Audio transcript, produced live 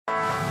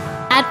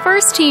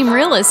First Team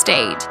Real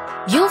Estate.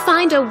 You'll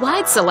find a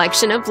wide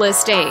selection of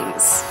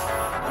listings.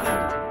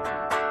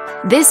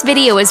 This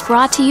video is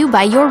brought to you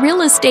by your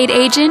real estate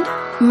agent,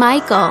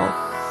 Michael.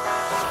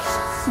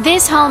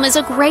 This home is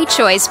a great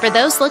choice for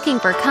those looking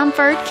for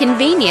comfort,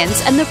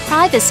 convenience, and the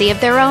privacy of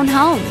their own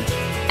home.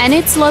 And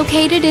it's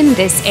located in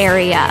this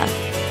area.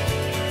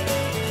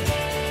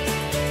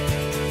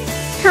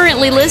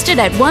 Currently listed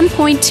at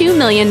 $1.2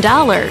 million.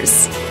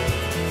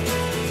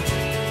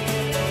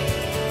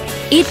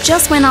 It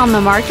just went on the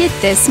market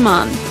this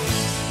month.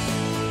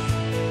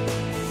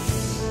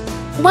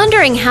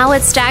 Wondering how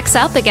it stacks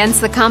up against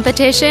the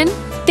competition?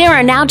 There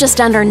are now just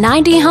under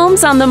 90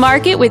 homes on the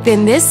market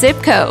within this zip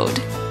code.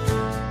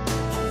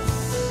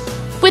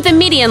 With a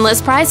median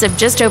list price of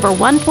just over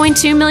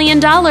 $1.2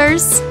 million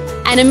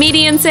and a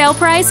median sale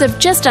price of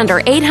just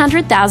under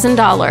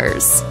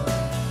 $800,000.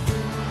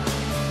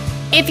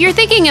 If you're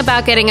thinking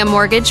about getting a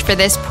mortgage for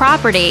this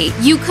property,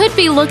 you could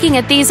be looking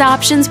at these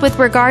options with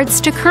regards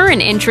to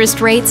current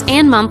interest rates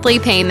and monthly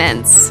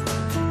payments.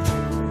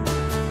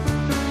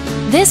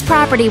 This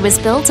property was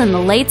built in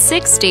the late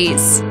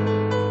 60s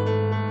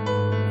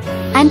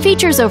and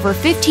features over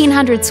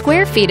 1,500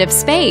 square feet of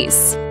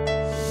space,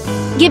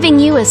 giving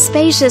you a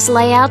spacious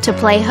layout to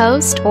play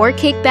host or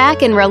kick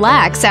back and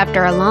relax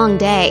after a long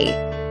day.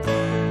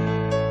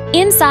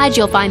 Inside,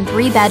 you'll find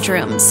 3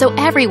 bedrooms, so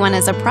everyone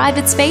has a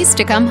private space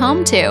to come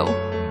home to,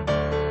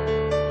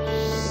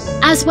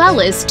 as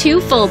well as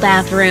 2 full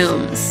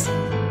bathrooms.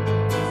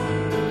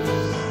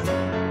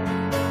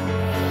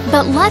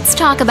 But let's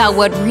talk about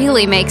what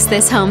really makes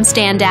this home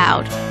stand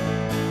out.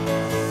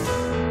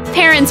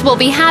 Parents will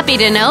be happy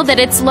to know that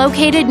it's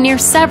located near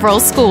several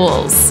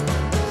schools.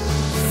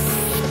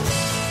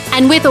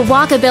 And with a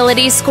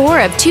walkability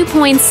score of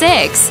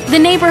 2.6, the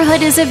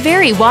neighborhood is a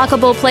very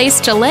walkable place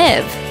to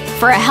live.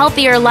 For a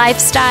healthier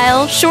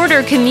lifestyle,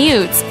 shorter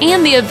commutes,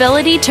 and the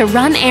ability to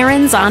run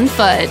errands on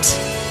foot.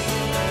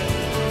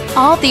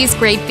 All these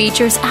great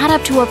features add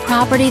up to a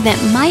property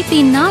that might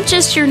be not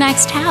just your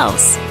next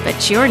house,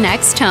 but your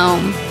next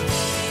home.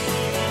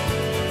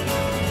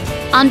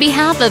 On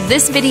behalf of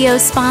this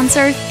video's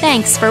sponsor,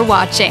 thanks for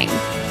watching.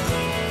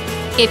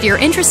 If you're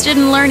interested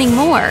in learning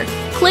more,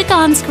 click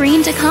on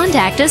screen to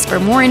contact us for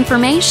more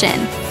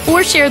information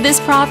or share this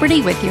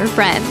property with your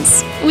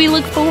friends. We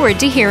look forward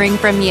to hearing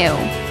from you.